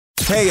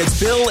Hey, it's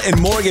Bill and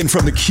Morgan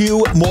from the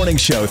Q Morning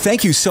Show.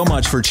 Thank you so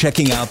much for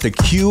checking out the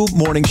Q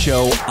Morning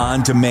Show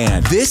on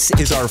demand. This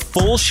is our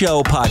full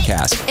show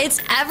podcast. It's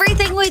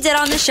everything we did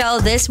on the show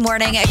this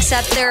morning,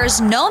 except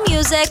there's no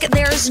music,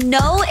 there's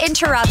no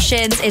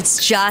interruptions.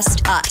 It's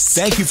just us.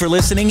 Thank you for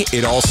listening.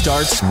 It all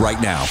starts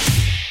right now.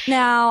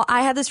 Now,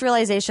 I had this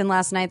realization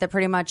last night that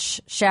pretty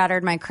much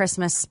shattered my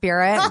Christmas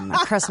spirit, my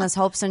Christmas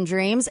hopes and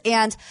dreams.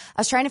 And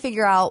I was trying to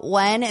figure out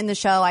when in the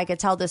show I could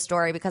tell this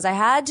story because I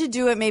had to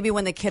do it maybe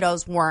when the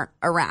kiddos weren't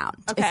around,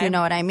 if you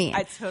know what I mean.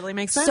 It totally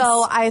makes sense.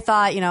 So I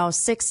thought,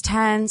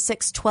 6:10,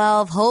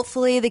 6:12,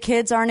 hopefully the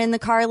kids aren't in the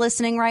car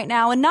listening right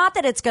now. And not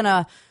that it's going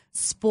to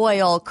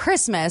spoil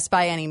Christmas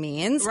by any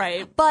means.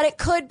 Right. But it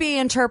could be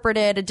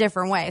interpreted a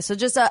different way. So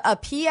just a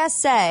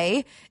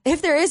PSA,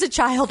 if there is a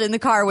child in the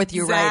car with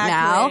you right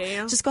now,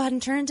 just go ahead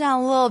and turn it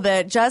down a little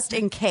bit just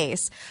in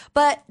case.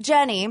 But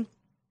Jenny,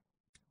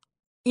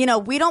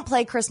 we don't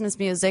play Christmas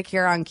music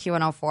here on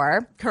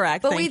Q104.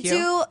 Correct. But we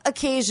do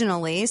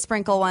occasionally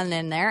sprinkle one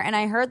in there. And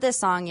I heard this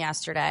song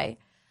yesterday.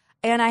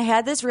 And I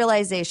had this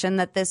realization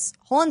that this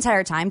whole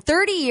entire time,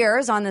 30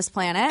 years on this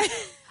planet,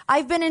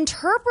 I've been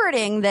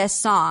interpreting this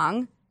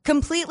song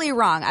completely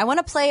wrong. I want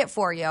to play it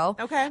for you.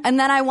 Okay. And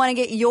then I want to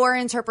get your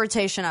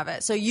interpretation of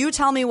it. So you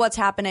tell me what's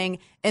happening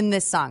in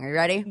this song. Are you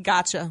ready?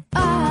 Gotcha.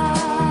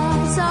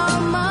 I saw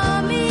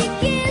mommy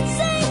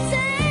kissing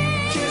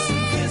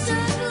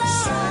Santa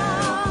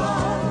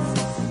Claus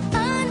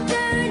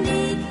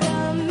underneath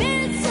the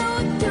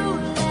mistletoe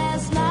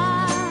last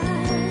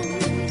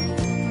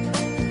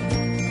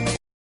night.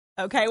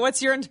 Okay,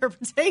 what's your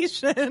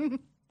interpretation?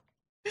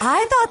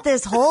 I thought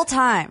this whole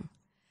time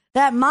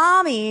that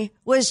mommy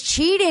was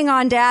cheating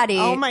on daddy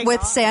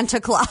with Santa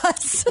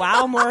Claus.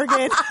 Wow,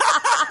 Morgan.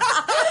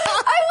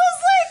 I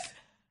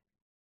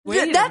was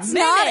like,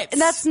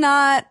 that's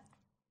not.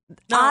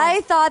 No.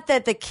 I thought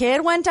that the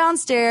kid went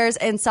downstairs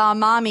and saw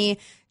mommy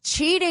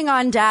cheating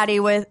on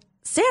daddy with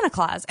Santa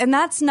Claus. And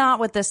that's not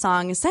what this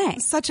song is saying.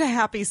 Such a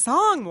happy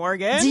song,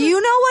 Morgan. Do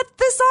you know what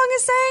this song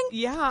is saying?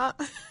 Yeah,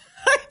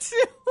 I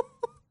do.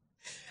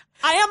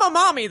 I am a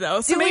mommy,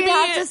 though. So Do maybe we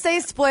have to say,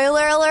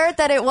 spoiler alert,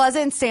 that it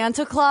wasn't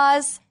Santa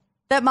Claus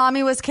that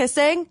mommy was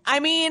kissing? I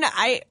mean,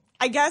 I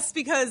guess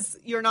because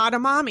you're not a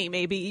mommy,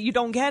 maybe you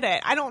don't get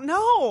it. I don't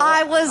know.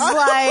 I was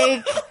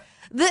like,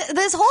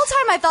 this whole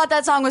time I thought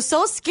that song was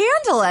so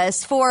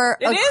scandalous for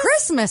a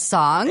Christmas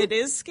song. It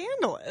is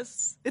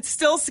scandalous. It's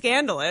still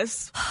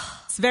scandalous.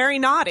 It's very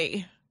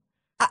naughty.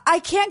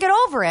 I can't get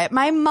over it.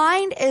 My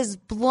mind is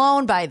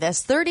blown by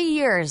this. 30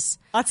 years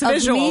Lots of me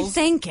visuals.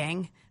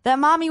 Thinking that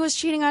mommy was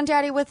cheating on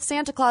daddy with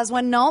Santa Claus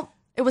when nope,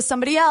 it was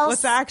somebody else.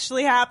 What's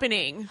actually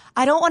happening?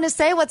 I don't want to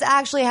say what's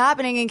actually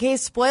happening in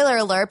case spoiler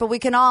alert, but we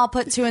can all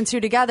put two and two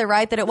together,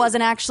 right? That it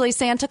wasn't actually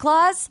Santa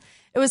Claus.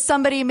 It was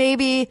somebody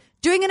maybe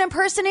doing an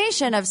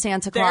impersonation of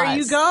Santa Claus. There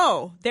you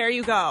go. There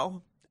you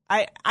go.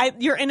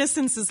 Your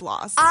innocence is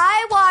lost.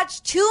 I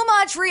watch too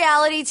much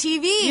reality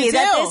TV. You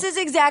that do. this is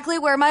exactly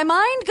where my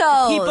mind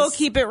goes. People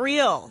keep it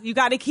real. You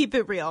got to keep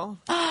it real.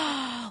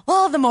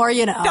 Well, the more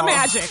you know. The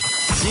magic.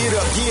 Get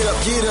up, get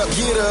up, get up,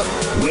 get up.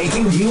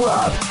 Waking you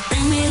up.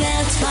 Bring me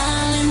that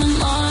smile in the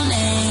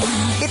morning.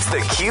 It's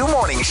the Q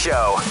Morning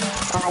Show.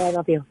 Bye, I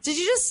love you. Did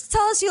you just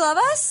tell us you love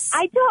us?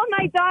 I told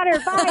my daughter,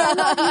 bye, I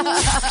love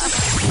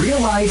you. Real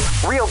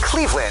life, real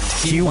Cleveland.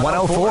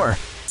 Q104.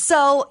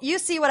 So you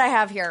see what I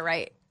have here,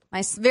 right?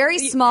 My very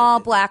small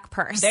black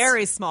purse.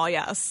 Very small,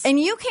 yes. And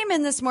you came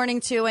in this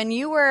morning too, and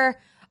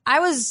I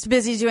was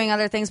busy doing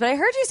other things, but I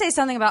heard you say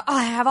something about,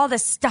 I have all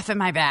this stuff in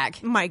my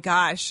bag. My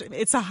gosh,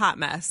 it's a hot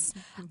mess.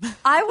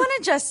 I want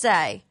to just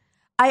say,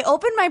 I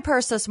opened my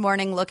purse this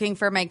morning looking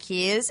for my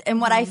keys,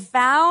 and what I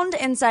found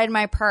inside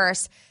my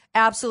purse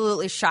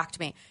absolutely shocked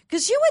me.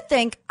 Because you would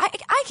think,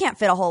 I can't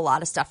fit a whole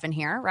lot of stuff in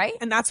here, right?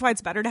 And that's why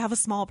it's better to have a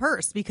small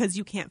purse, because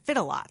you can't fit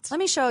a lot. Let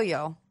me show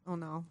you Oh,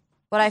 no.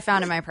 what I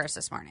found in my purse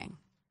this morning.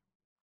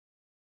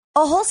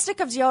 A whole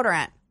stick of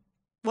deodorant.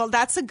 Well,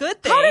 that's a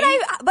good thing.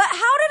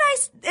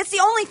 It's the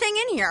only thing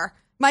in here.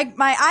 My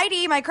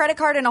ID, my credit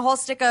card, and a whole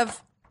stick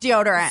of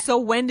deodorant. So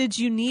when did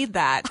you need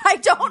that? I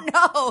don't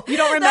know. You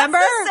don't remember?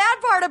 That's the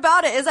sad part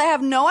about it is I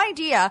have no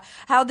idea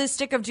how this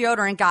stick of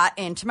deodorant got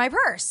into my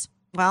purse.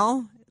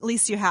 Well, at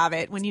least you have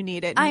it when you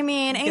need it. I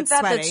mean, ain't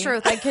that the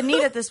truth? I could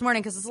need it this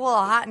morning because it's a little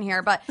hot in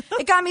here, but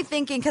it got me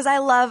thinking because I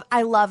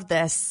love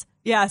this.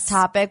 Yes.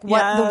 Topic.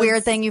 What the Yes.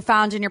 weird thing you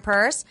found in your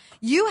purse?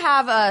 You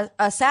have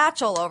a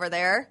satchel over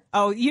there.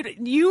 Oh, do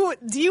you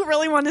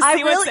really want to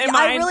see what's in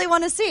mine? I really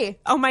want to see.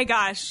 Oh my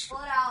gosh. Pull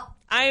it out.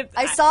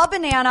 I saw a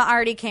banana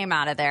already came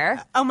out of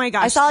there. Oh my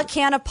gosh. I saw a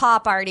can of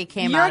pop already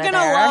came out of there.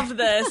 You're gonna love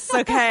this,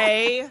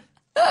 okay?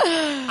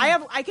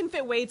 I can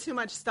fit way too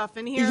much stuff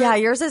in here. Yeah,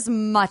 yours is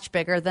much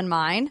bigger than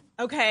mine.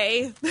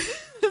 Okay.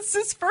 This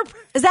is for.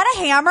 Is that a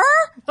hammer?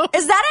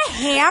 Is that a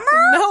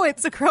hammer? No,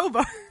 it's a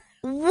crowbar.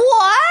 What?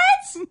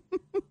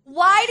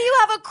 Why do you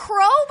have a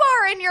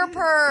crowbar in your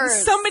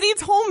purse? Somebody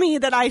told me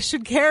that I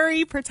should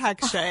carry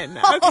protection.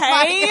 Okay.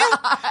 Oh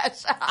my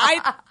gosh.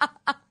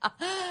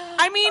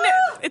 I mean,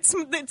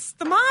 it's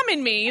the mom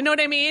in me. You know what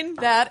I mean?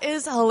 That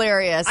is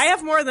hilarious. I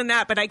have more than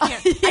that, but I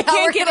can't. Yeah, I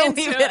can't we're get gonna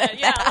into leave it it. at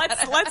Yeah,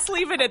 that. let's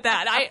leave it at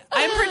that.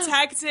 I'm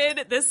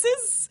protected.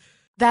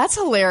 That's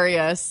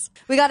hilarious.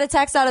 We got a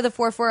text out of the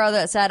 440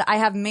 that said, I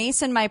have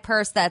mace in my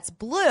purse that's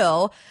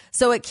blue,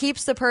 so it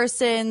keeps the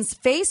person's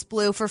face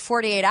blue for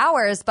 48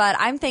 hours. But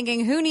I'm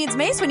thinking, who needs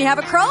mace when you have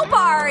a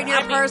crowbar in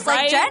your purse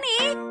like Jenny?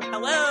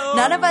 Hello.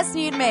 None of us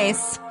need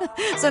mace.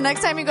 So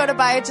next time you go to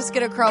buy it, just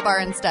get a crowbar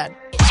instead.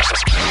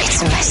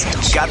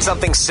 Got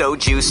something so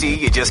juicy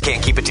you just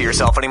can't keep it to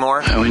yourself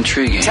anymore? How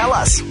intriguing. Tell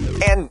us.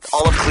 And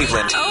all of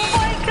Cleveland. Oh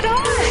my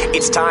God.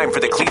 It's time for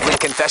the Cleveland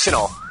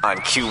Confessional on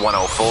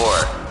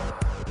Q104.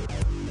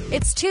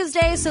 It's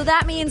Tuesday, so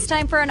that means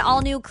time for an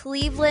all-new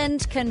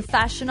Cleveland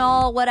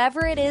confessional.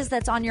 Whatever it is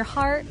that's on your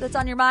heart, that's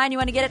on your mind, you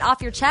want to get it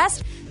off your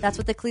chest, that's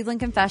what the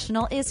Cleveland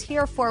confessional is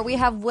here for. We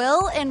have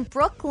Will in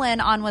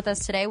Brooklyn on with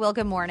us today. Will,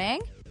 good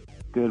morning.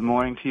 Good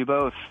morning to you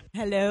both.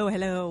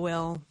 Hello,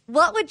 Will.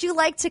 What would you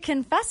like to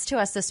confess to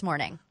us this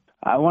morning?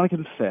 I want to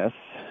confess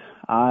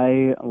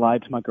I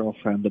lied to my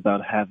girlfriend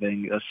about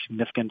having a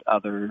significant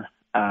other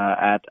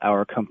at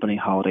our company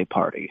holiday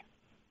party.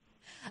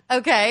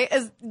 Okay.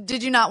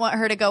 Did you not want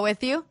her to go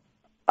with you?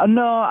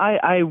 No,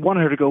 I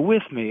wanted her to go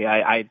with me.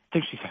 I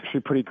think she's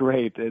actually pretty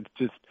great. It's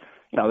just,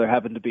 there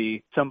happened to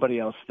be somebody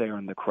else there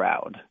in the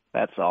crowd.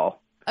 That's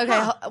all.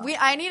 Okay.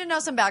 I need to know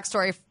some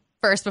backstory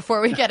first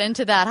before we get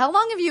into that. How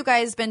long have you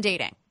guys been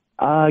dating?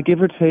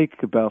 Give or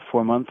take about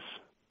 4 months.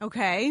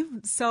 Okay.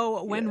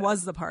 So when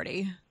was the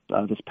party?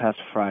 This past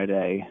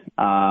Friday.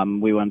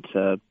 We went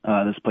to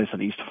this place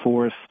on East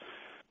 4th.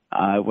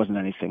 It wasn't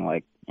anything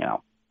like,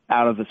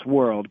 out of this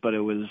world, but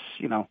it was,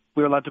 we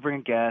were allowed to bring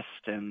a guest,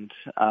 and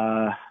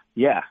I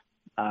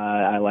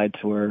lied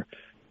to her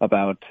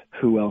about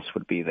who else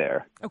would be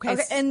there. Okay.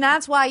 And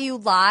that's why you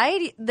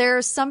lied?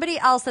 There's somebody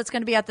else that's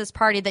going to be at this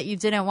party that you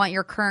didn't want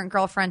your current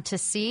girlfriend to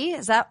see.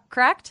 Is that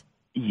correct?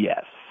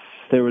 Yes.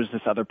 There was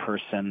this other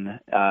person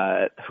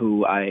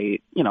who I,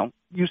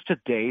 used to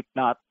date,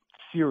 not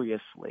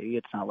seriously.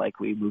 It's not like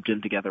we moved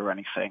in together or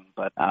anything,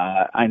 but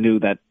I knew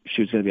that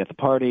she was going to be at the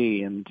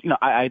party, and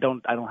I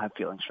don't have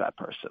feelings for that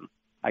person.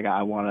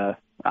 I want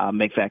to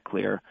make that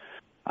clear.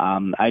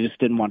 I just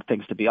didn't want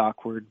things to be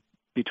awkward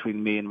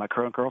between me and my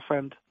current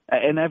girlfriend,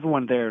 and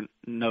everyone there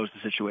knows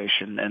the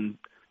situation. And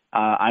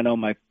I know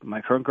my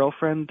current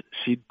girlfriend,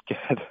 she'd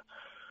get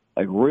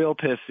like real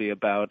pissy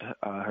about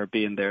her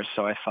being there.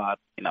 So I thought,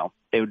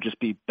 it would just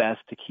be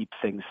best to keep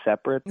things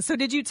separate. So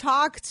did you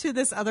talk to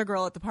this other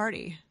girl at the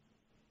party?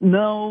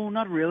 No,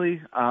 not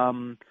really.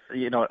 I'm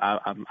going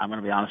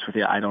to be honest with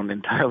you. I don't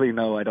entirely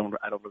know. I don't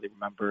really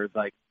remember.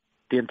 Like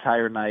the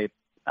entire night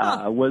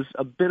was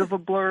a bit of a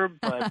blur,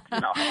 but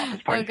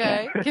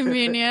okay,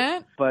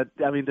 convenient. But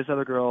I mean, this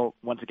other girl,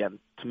 once again,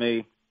 to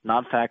me,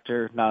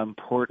 non-factor, not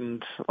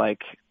important.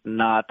 Like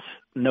no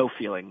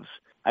feelings.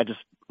 I just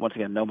once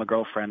again know my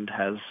girlfriend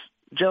has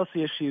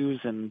jealousy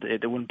issues, and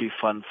it wouldn't be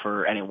fun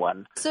for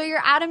anyone. So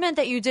you're adamant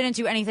that you didn't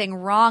do anything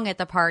wrong at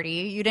the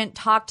party. You didn't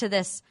talk to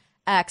this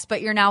ex,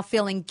 but you're now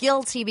feeling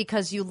guilty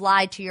because you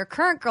lied to your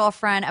current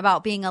girlfriend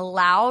about being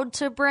allowed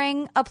to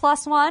bring a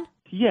 +1?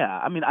 Yeah,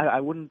 I mean,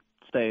 I wouldn't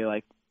say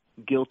like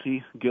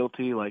guilty,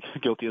 like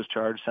guilty as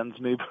charged sends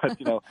me, but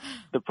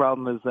the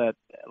problem is that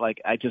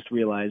like I just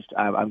realized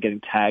I'm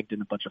getting tagged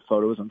in a bunch of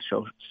photos on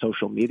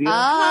social media.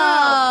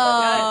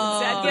 Oh,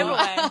 sad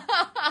giveaway.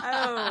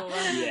 Oh,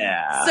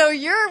 yeah. So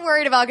you're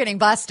worried about getting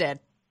busted?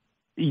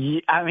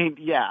 Yeah, I mean,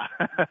 yeah.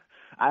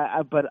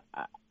 I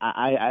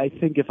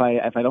think if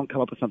I don't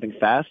come up with something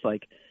fast,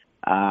 like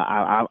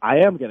I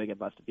am going to get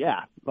busted.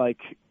 Yeah, like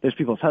there's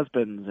people's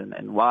husbands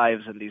and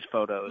wives in these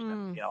photos,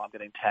 and I'm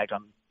getting tagged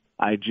on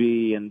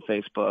IG and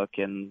Facebook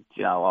and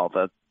all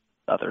the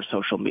other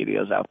social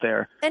medias out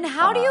there. And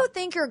how do you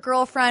think your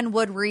girlfriend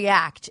would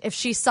react if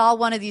she saw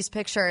one of these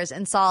pictures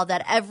and saw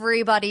that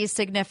everybody's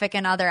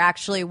significant other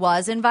actually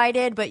was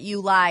invited, but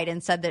you lied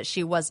and said that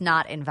she was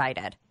not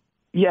invited?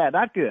 Yeah,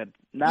 not good.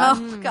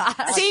 Oh, God.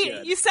 See,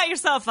 you set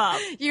yourself up.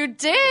 You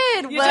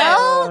did. You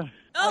Well,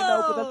 I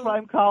know, but that's why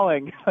I'm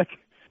calling.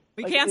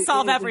 We can't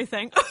solve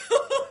everything.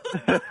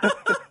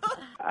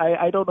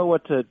 I don't know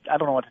what to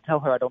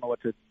tell her. I don't know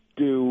what to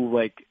do.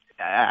 Like,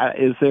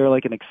 is there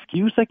like an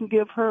excuse I can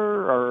give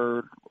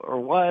her or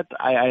what?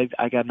 I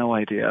got no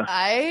idea.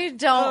 I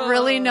don't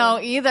really know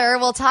either.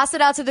 We'll toss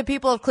it out to the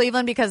people of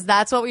Cleveland because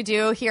that's what we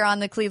do here on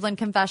the Cleveland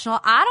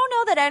Confessional. I don't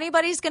know that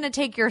anybody's going to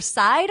take your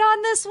side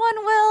on this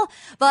one, Will,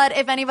 but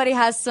if anybody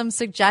has some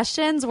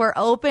suggestions, we're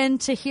open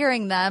to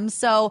hearing them.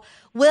 So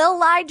Will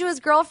lied to his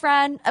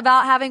girlfriend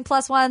about having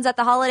 +1s at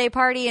the holiday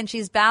party, and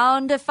she's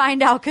bound to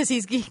find out because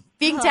he's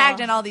being tagged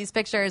in all these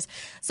pictures.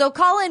 So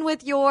call in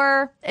with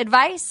your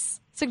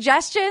advice,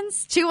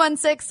 suggestions,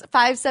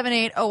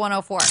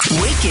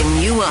 216-578-0104. Waking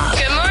you up.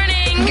 Good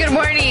morning. Good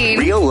morning.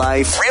 Real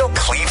life, real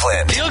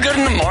Cleveland. Feel good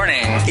in the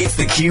morning. It's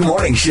the Q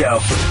Morning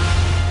Show.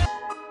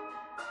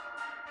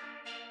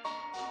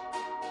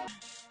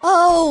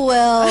 Oh,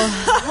 Will.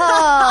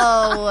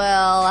 Oh,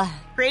 Will.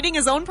 Creating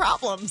his own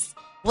problems.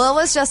 Will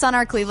was just on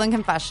our Cleveland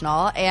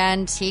confessional,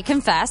 and he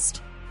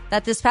confessed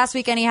that this past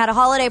weekend he had a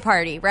holiday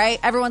party, right?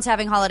 Everyone's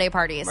having holiday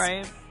parties.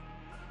 Right.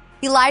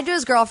 He lied to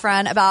his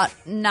girlfriend about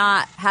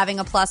not having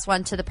a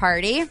 +1 to the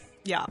party.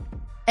 Yeah.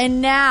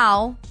 And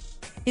now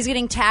he's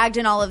getting tagged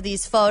in all of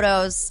these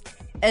photos,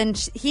 and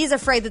he's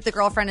afraid that the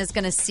girlfriend is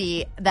going to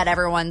see that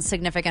everyone's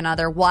significant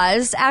other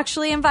was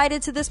actually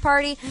invited to this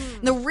party.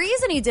 The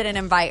reason he didn't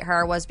invite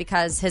her was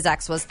because his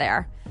ex was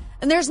there.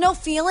 And there's no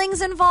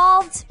feelings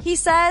involved, he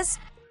says.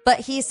 But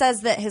he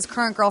says that his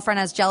current girlfriend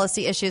has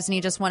jealousy issues, and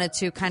he just wanted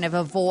to kind of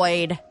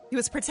avoid. He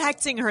was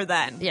protecting her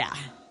then. Yeah.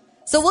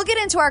 So we'll get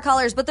into our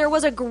colors, but there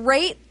was a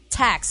great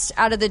text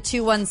out of the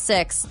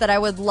 216 that I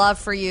would love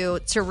for you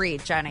to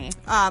read, Jenny.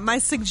 My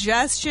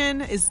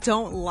suggestion is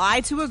don't lie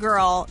to a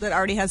girl that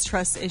already has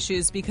trust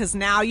issues, because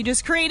now you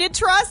just created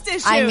trust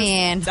issues. I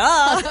mean,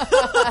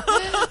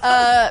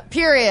 duh.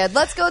 Period.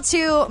 Let's go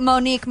to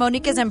Monique.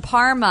 Monique is in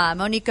Parma.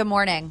 Monique, good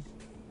morning.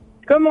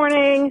 Good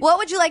morning. What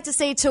would you like to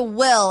say to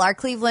Will, our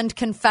Cleveland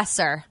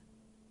confessor?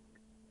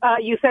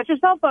 You set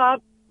yourself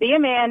up. Be a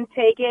man.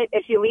 Take it.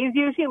 If she leaves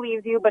you, she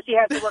leaves you, but she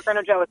has to work on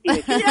her jealousy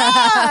issues.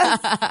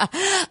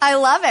 I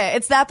love it.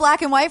 It's that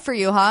black and white for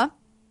you, huh?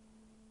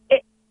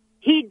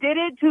 He did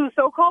it to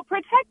so-called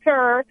protect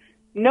her,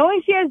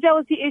 knowing she has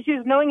jealousy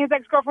issues, knowing his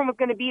ex-girlfriend was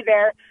going to be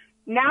there.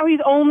 Now he's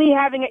only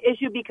having an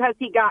issue because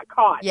he got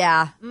caught.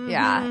 Yeah,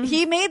 yeah.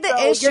 He made the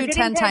issue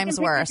 10 times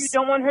worse. You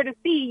don't want her to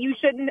see. You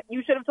should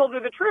have told her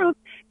the truth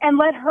and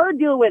let her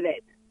deal with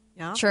it.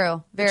 Yeah.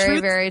 True.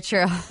 Very, very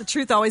true. The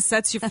truth always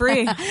sets you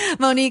free.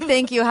 Monique,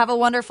 thank you. Have a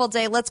wonderful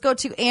day. Let's go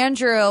to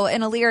Andrew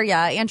in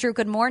Elyria. Andrew,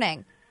 good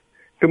morning.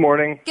 Good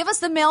morning. Give us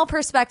the male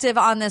perspective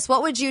on this.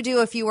 What would you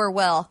do if you were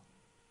Will?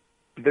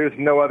 There's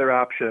no other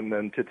option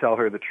than to tell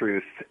her the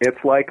truth. It's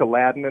like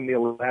Aladdin in the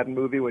Aladdin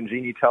movie when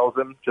Genie tells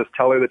him, just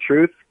tell her the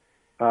truth.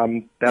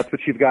 That's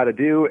what you've got to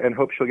do, and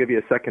hope she'll give you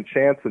a second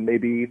chance and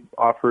maybe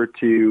offer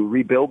to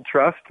rebuild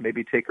trust,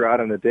 maybe take her out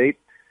on a date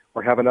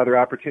or have another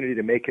opportunity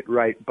to make it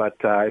right. But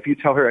if you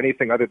tell her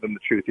anything other than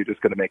the truth, you're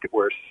just going to make it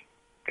worse,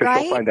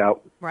 because she'll find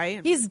out. Right.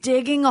 He's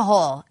digging a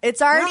hole.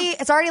 It's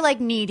already like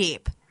knee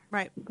deep.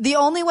 Right. The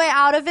only way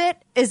out of it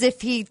is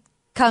if he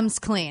comes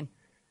clean.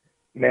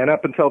 Man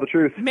up and tell the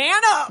truth. Man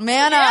up.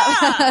 Man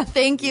up.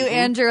 Thank you,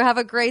 Andrew. Have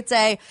a great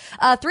day.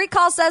 3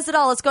 calls says it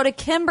all. Let's go to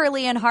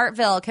Kimberly in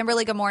Hartville.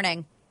 Kimberly, good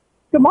morning.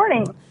 Good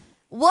morning.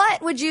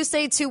 What would you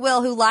say to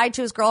Will, who lied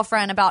to his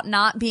girlfriend about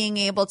not being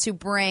able to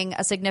bring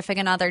a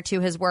significant other to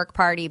his work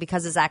party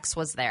because his ex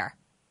was there?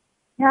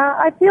 Yeah,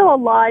 I feel a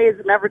lie is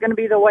never going to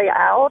be the way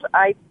out.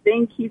 I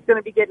think he's going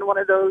to be getting one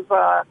of those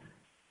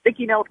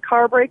sticky note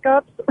car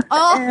breakups.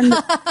 Oh. And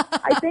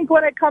I think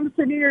when it comes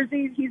to New Year's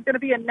Eve, he's going to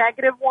be a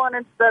negative one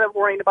instead of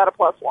worrying about a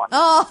 +1.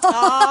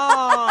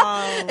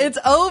 Oh. It's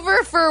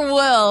over for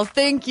Will.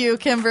 Thank you,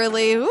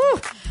 Kimberly. Ooh.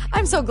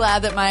 I'm so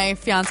glad that my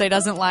fiance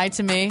doesn't lie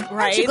to me. Right.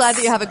 Aren't you glad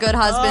that you have a good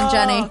husband,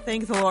 Jenny?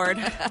 Thank the Lord.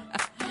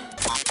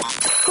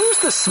 Who's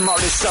the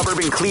smartest suburb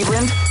in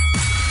Cleveland?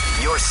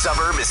 Your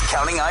suburb is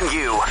counting on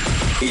you.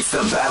 It's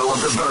the Battle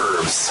of the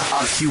Burbs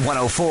on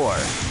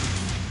Q104.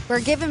 We're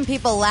giving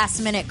people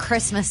last-minute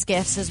Christmas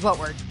gifts is what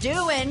we're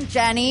doing,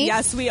 Jenny.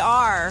 Yes, we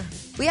are.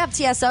 We have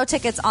TSO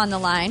tickets on the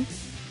line.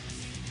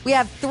 We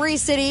have 3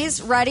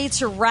 cities ready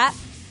to rep.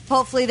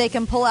 Hopefully they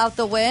can pull out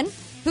the win.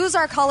 Who's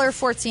our caller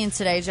 14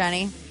 today,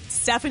 Jenny?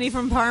 Stephanie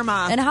from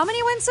Parma. And how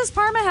many wins does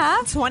Parma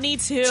have?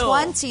 22.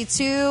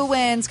 22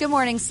 wins. Good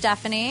morning,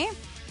 Stephanie.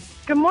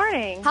 Good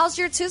morning. How's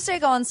your Tuesday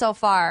going so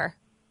far?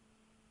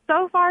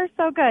 So far,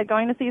 so good.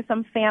 Going to see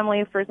some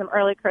family for some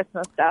early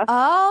Christmas stuff.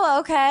 Oh,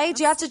 okay.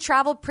 Do you have to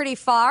travel pretty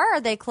far? Or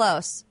are they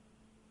close?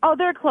 Oh,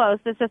 they're close.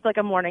 It's just like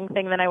a morning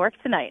thing that I work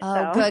tonight. Oh,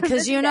 so. good.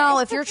 Because, you know,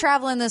 if you're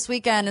traveling this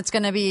weekend, it's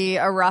going to be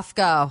a rough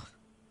go.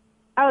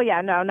 Oh,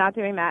 yeah. No, not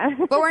doing that.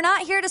 But we're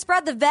not here to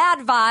spread the bad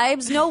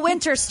vibes. No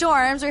winter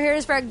storms. We're here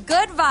to spread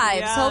good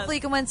vibes. Yes. Hopefully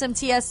you can win some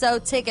TSO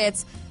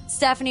tickets.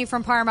 Stephanie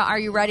from Parma, are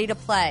you ready to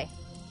play?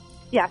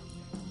 Yes.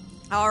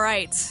 All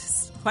right.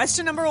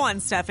 Question number 1,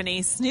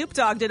 Stephanie. Snoop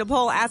Dogg did a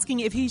poll asking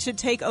if he should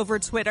take over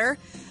Twitter.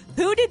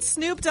 Who did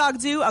Snoop Dogg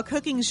do a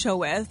cooking show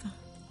with?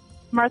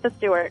 Martha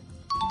Stewart.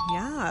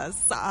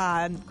 Yes.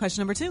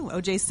 Question number 2.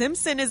 O.J.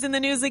 Simpson is in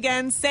the news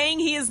again, saying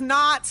he is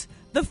not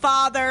the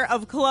father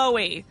of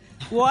Chloe.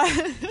 What?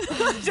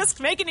 Just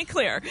making it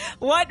clear.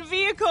 What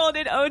vehicle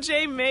did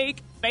O.J.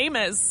 make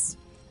famous?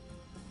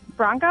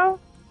 Bronco?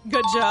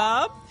 Good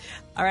job.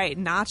 All right,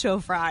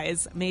 nacho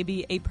fries may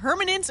be a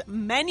permanent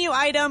menu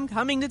item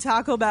coming to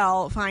Taco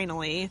Bell,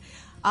 finally.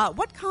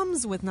 What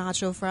comes with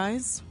nacho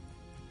fries?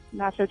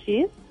 Nacho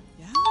cheese?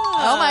 Yeah.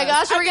 Oh, my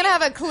gosh. Are we going to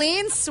have a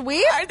clean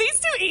sweep? Are these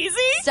too easy?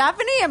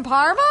 Stephanie and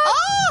Parma?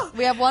 Oh!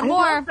 We have one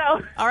more.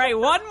 So. All right,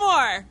 one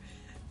more.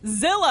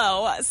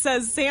 Zillow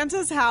says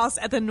Santa's house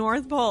at the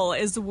North Pole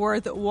is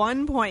worth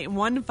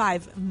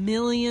 $1.15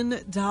 million.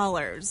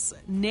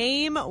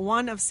 Name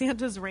one of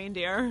Santa's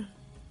reindeer.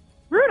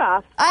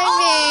 Rudolph. I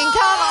mean,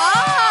 come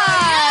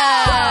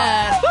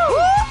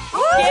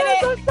on. Get it?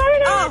 I'm so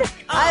excited. Oh.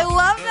 I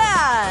love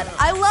that.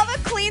 I love a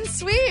clean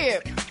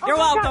sweep. You're Oh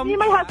my welcome. God, Me and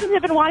my husband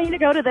have been wanting to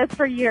go to this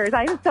for years.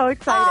 I'm so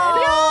excited.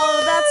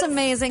 Oh, that's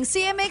amazing.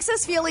 See, it makes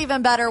us feel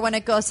even better when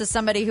it goes to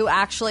somebody who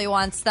actually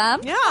wants them.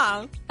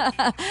 Yeah.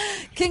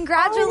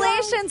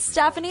 Congratulations,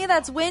 Stephanie.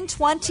 That's win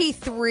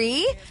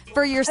 23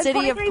 for your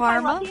city of 23 is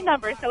Parma. my lucky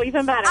number, so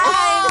even better.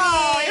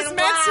 It's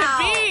meant to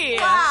be.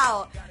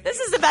 Wow. This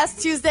is the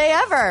best Tuesday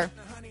ever.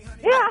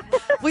 Yeah.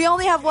 We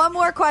only have one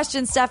more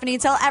question, Stephanie.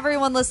 Tell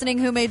everyone listening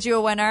who made you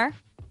a winner.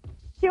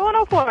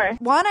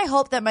 Q104. One, I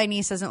hope that my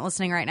niece isn't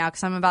listening right now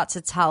because I'm about to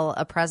tell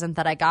a present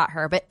that I got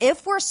her. But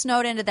if we're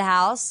snowed into the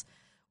house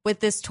with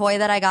this toy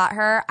that I got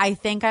her, I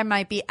think I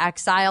might be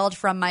exiled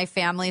from my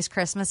family's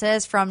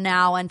Christmases from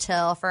now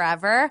until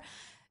forever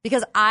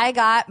because I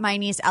got my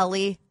niece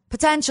Ellie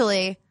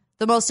potentially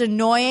the most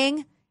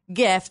annoying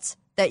gift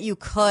that you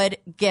could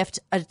gift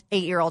an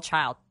 8-year-old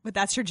child. But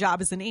that's your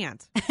job as an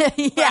aunt.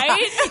 Yeah.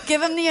 Right?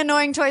 Give them the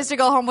annoying toys to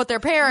go home with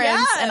their parents,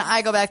 Yes. and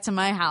I go back to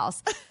my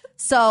house.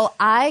 So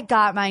I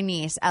got my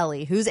niece,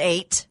 Ellie, who's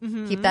 8.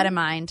 Keep that in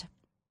mind.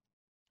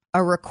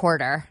 A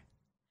recorder.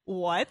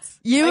 What?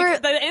 You Like were-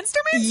 the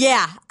instrument?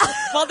 Yeah.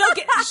 Well,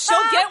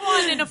 she'll get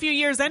one in a few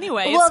years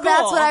anyway. Well, It's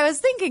that's cool. what I was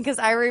thinking because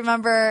I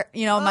remember,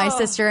 my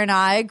sister and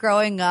I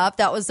growing up,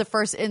 that was the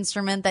first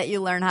instrument that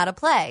you learn how to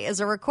play is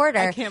a recorder.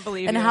 I can't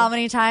believe And you. how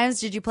many times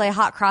did you play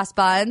Hot Cross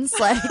Buns?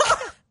 Like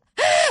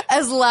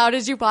as loud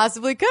as you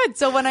possibly could.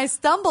 So when I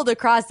stumbled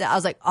across it, I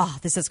was like, oh,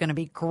 this is going to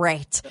be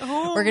great.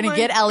 We're going to my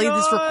get Ellie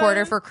this God.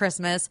 recorder for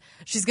Christmas.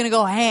 She's going to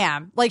go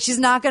ham. Like she's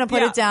not going to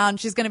put Yeah. it down.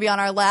 She's going to be on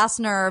our last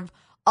nerve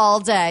all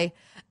day.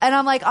 And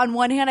I'm like, on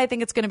one hand, I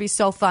think it's going to be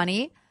so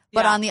funny.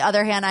 But Yeah. on the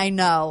other hand, I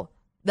know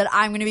that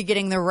I'm going to be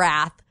getting the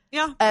wrath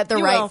Yeah, at the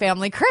you right will.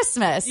 family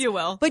Christmas. You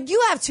will. But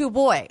you have 2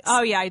 boys.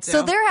 Oh, yeah, I do.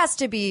 So there has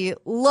to be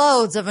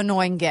loads of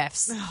annoying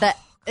gifts that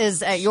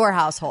is at your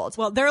household.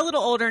 Well, they're a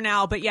little older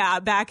now, but yeah,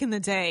 back in the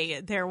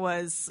day, there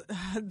was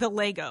the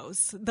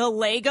Legos. The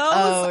Legos,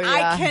 Oh,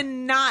 yeah. I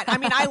cannot. I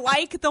mean, I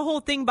like the whole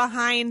thing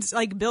behind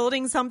like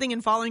building something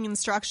and following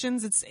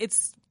instructions. It's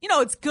it's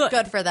good.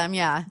 Good for them,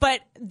 yeah.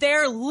 But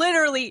they're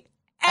literally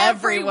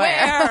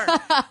everywhere.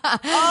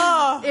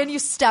 Oh, And you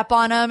step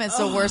on them. It's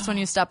the worst when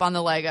you step on the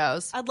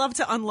Legos. I'd love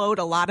to unload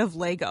a lot of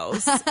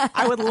Legos.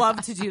 I would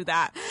love to do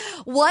that.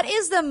 What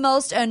is the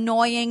most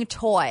annoying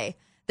toy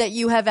that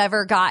you have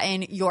ever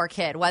gotten your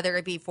kid, whether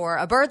it be for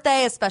a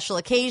birthday, a special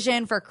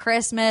occasion, for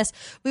Christmas?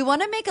 We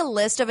want to make a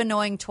list of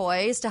annoying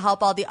toys to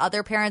help all the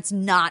other parents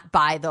not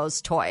buy those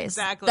toys.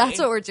 Exactly. That's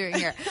what we're doing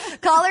here.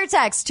 Call or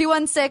text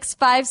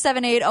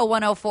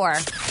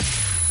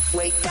 216-578-0104.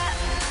 Wake up,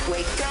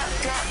 wake up,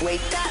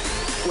 wake up,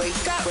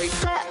 wake up,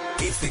 wake up.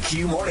 It's the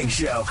Q Morning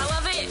Show. I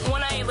love it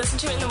when I listen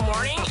to it in the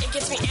morning. It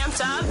gets me amped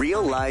up.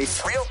 Real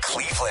life, real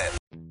Cleveland.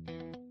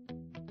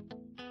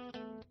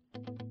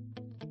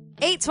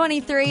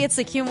 8:23, it's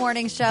the Q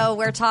Morning Show.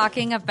 We're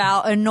talking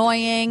about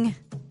annoying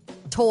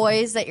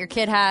toys that your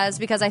kid has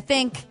because I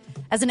think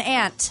as an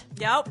aunt,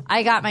 Yep.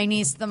 I got my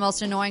niece the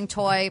most annoying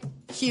toy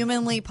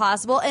humanly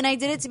possible, and I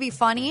did it to be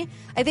funny.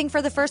 I think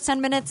for the first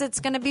 10 minutes it's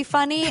going to be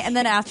funny, and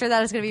then after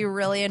that it's going to be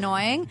really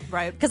annoying.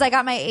 Right. Because I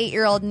got my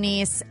 8-year-old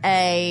niece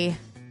a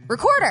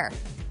recorder.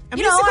 A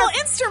musical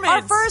instrument.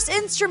 Our first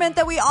instrument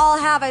that we all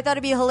have. I thought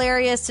it'd be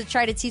hilarious to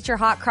try to teach her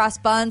hot cross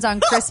buns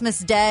on Christmas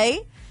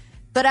Day.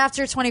 But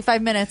after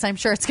 25 minutes, I'm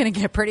sure it's going to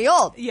get pretty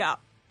old. Yeah.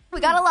 We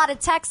got a lot of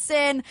texts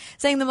in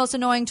saying the most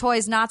annoying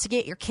toys not to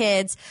get your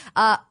kids.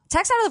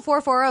 Text out of the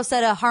 440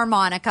 said a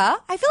harmonica.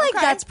 I feel like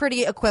Okay. that's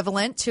pretty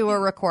equivalent to a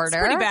recorder.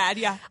 It's pretty bad,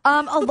 yeah.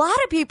 A lot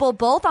of people,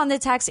 both on the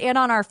text and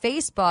on our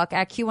Facebook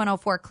at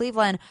Q104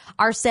 Cleveland,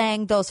 are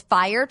saying those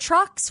fire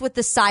trucks with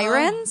the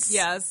sirens.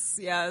 Yes.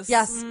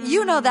 Yes,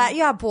 you know that.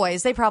 You have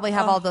boys. They probably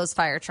have all those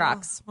fire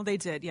trucks. Well, they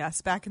did,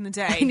 yes, back in the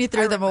day. And you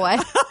threw them away.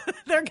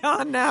 They're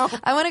gone now.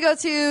 I want to go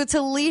to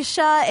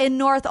Talisha in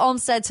North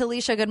Olmsted.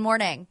 Talisha, good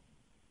morning.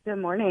 Good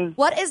morning.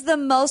 What is the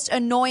most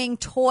annoying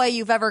toy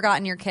you've ever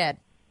gotten your kid?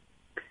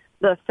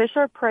 The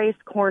Fisher Price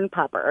corn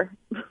popper.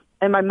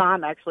 And my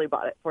mom actually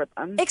bought it for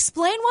them.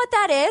 Explain what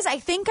that is. I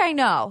think I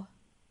know.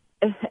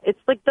 It's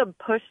like the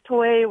push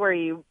toy where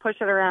you push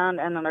it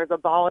around and then there's a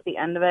ball at the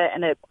end of it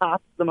and it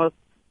pops the most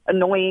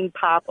annoying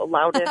pop,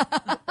 loudest.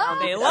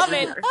 They love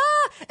it.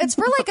 It's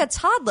for like a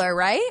toddler,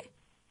 right?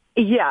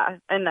 Yeah,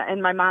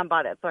 and my mom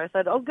bought it. So I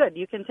said, oh, good,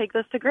 you can take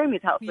this to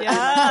Grammy's house.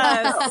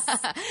 Yes.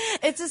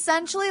 It's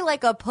essentially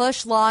like a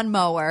push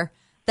lawnmower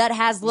that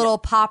has little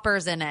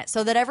poppers in it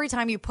so that every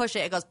time you push it,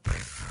 it goes.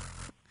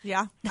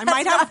 Yeah. I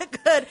might have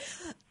good.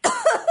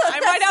 I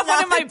might have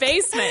one in my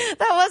basement.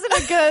 That wasn't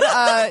a good,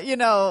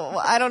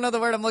 I don't know the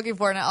word I'm looking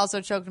for, and it also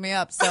choked me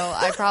up, so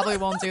I probably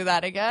won't do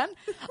that again.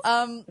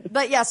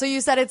 But yeah, so you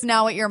said it's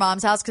now at your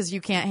mom's house because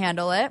you can't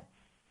handle it.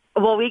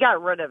 Well, we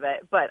got rid of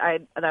it, but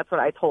that's what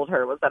I told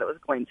her was that it was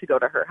going to go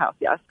to her house,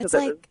 yes, because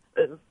it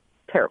was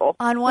terrible.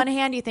 On one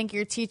hand, you think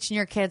you're teaching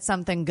your kids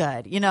something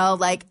good,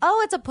 like,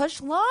 oh, it's a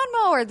push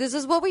lawnmower. This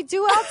is what we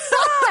do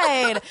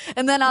outside.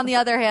 And then on the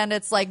other hand,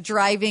 it's like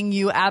driving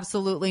you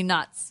absolutely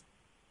nuts.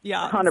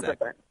 Yeah. 100%.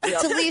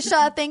 Yep.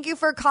 Talisha, thank you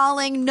for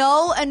calling.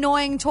 No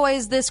annoying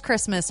toys this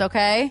Christmas,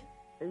 okay?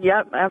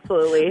 Yep,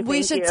 absolutely. We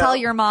Thank should you. tell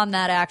your mom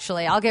that,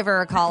 actually. I'll give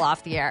her a call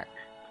off the air.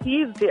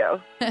 Please do.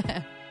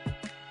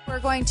 We're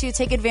going to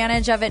take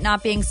advantage of it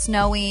not being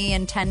snowy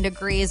and 10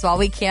 degrees while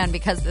we can,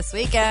 because this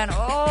weekend,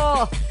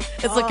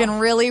 it's looking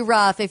really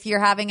rough. If you're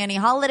having any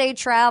holiday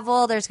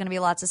travel, there's going to be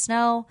lots of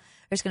snow.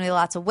 There's going to be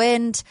lots of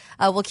wind.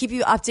 We'll keep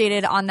you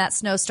updated on that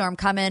snowstorm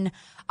coming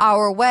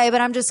our way.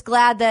 But I'm just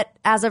glad that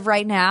as of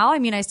right now, I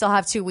mean, I still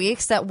have 2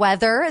 weeks, that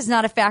weather is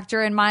not a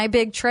factor in my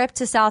big trip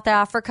to South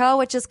Africa,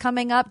 which is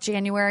coming up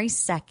January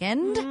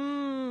 2nd.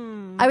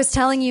 I was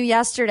telling you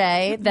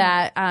yesterday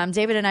that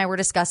David and I were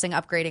discussing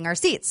upgrading our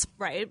seats.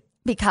 Right.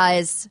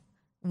 Because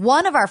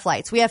one of our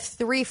flights, we have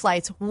 3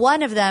 flights,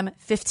 one of them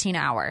 15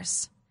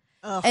 hours.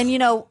 Ugh. And, you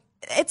know,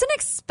 it's an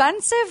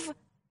expensive,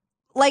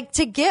 like,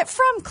 to get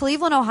from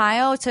Cleveland,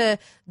 Ohio to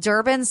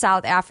Durban,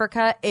 South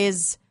Africa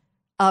is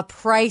a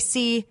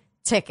pricey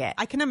ticket.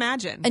 I can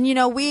imagine. And, you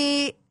know,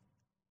 we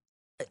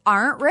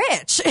aren't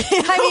rich.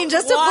 I mean,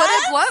 just to put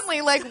it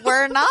bluntly, like,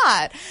 we're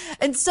not.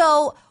 And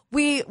so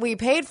we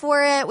paid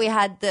for it. We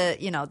had the,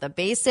 you know, the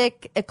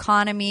basic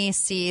economy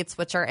seats,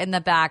 which are in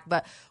the back,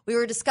 but we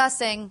were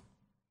discussing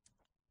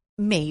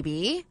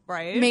maybe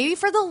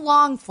for the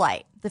long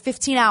flight, the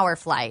 15-hour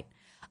flight,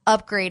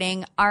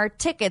 upgrading our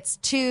tickets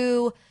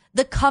to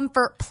the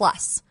Comfort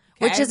Plus,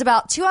 which is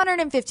about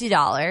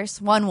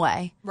 $250 one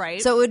way.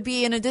 Right. So it would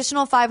be an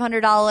additional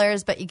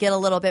 $500, but you get a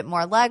little bit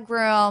more leg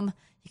room.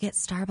 You get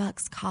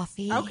Starbucks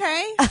coffee.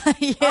 Okay.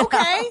 You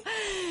okay.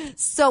 know?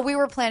 So we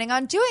were planning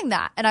on doing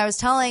that. And I was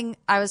talking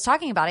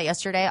about it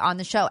yesterday on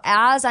the show.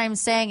 As I'm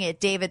saying it,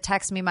 David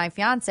texts me, my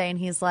fiance, and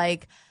he's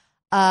like,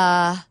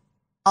 all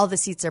the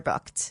seats are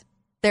booked.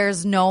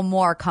 There's no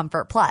more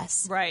Comfort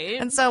Plus.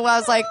 Right. And so I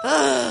was like,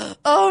 oh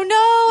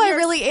no, I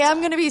really am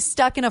going to be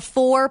stuck in a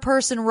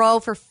 4-person row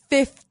for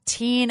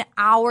 15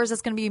 hours.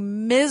 That's going to be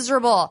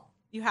miserable.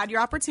 You had your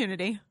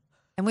opportunity.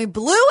 And we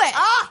blew it.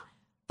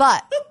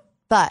 But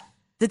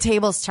the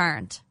tables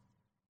turned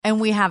and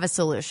we have a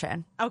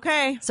solution.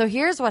 Okay. So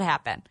here's what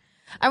happened.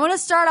 I want to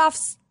start off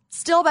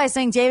still by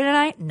saying David and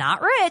I,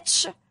 not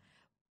rich,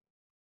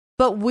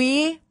 but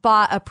we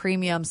bought a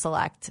premium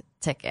select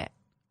ticket,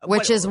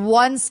 which is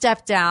one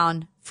step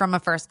down from a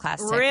first class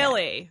ticket.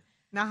 Really?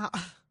 No.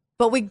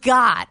 But we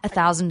got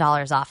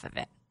 $1,000 off of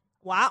it.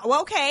 Wow.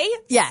 Well, okay.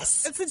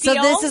 Yes. It's a deal.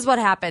 So this is what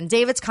happened.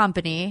 David's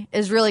company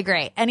is really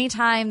great.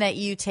 Anytime that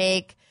you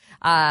take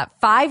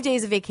 5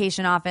 days of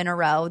vacation off in a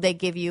row, they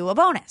give you a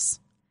bonus.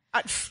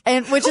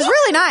 And which is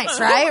really nice,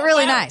 right?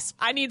 Really nice.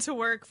 I need to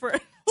work for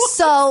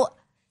So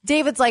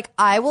David's like,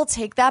 I will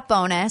take that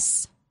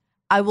bonus.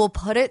 I will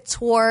put it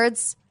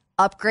towards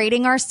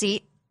upgrading our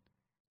seat,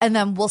 and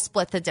then we'll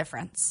split the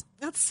difference.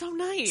 That's so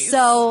nice.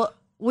 So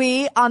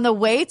we, on the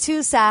way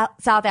to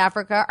South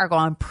Africa, are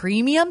going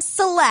premium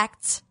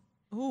select.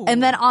 Ooh.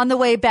 And then on the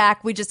way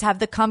back, we just have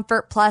the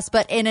Comfort Plus,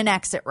 but in an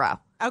exit row.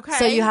 Okay.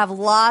 So you have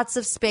lots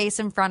of space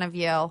in front of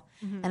you.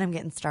 And I'm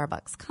getting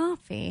Starbucks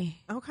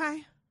coffee.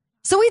 Okay.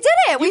 So we did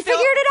it. We figured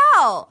it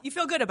out. You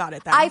feel good about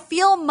it, then? I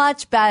feel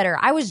much better.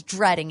 I was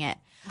dreading it.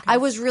 Okay. I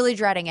was really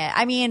dreading it.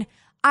 I mean,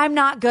 I'm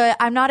not good.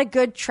 I'm not a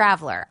good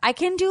traveler. I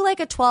can do like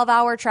a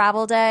 12-hour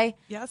travel day.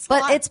 Yeah, that's but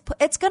a lot.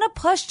 it's going to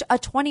push a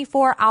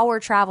 24-hour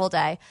travel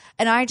day.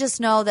 And I just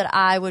know that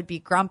I would be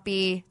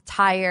grumpy,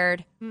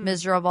 tired,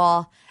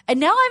 miserable. And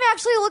now I'm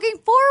actually looking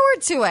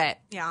forward to it.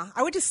 Yeah,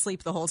 I would just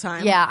sleep the whole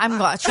time. Yeah, I'm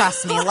going.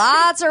 Trust me,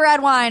 lots of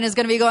red wine is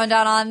going to be going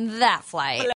down on that flight.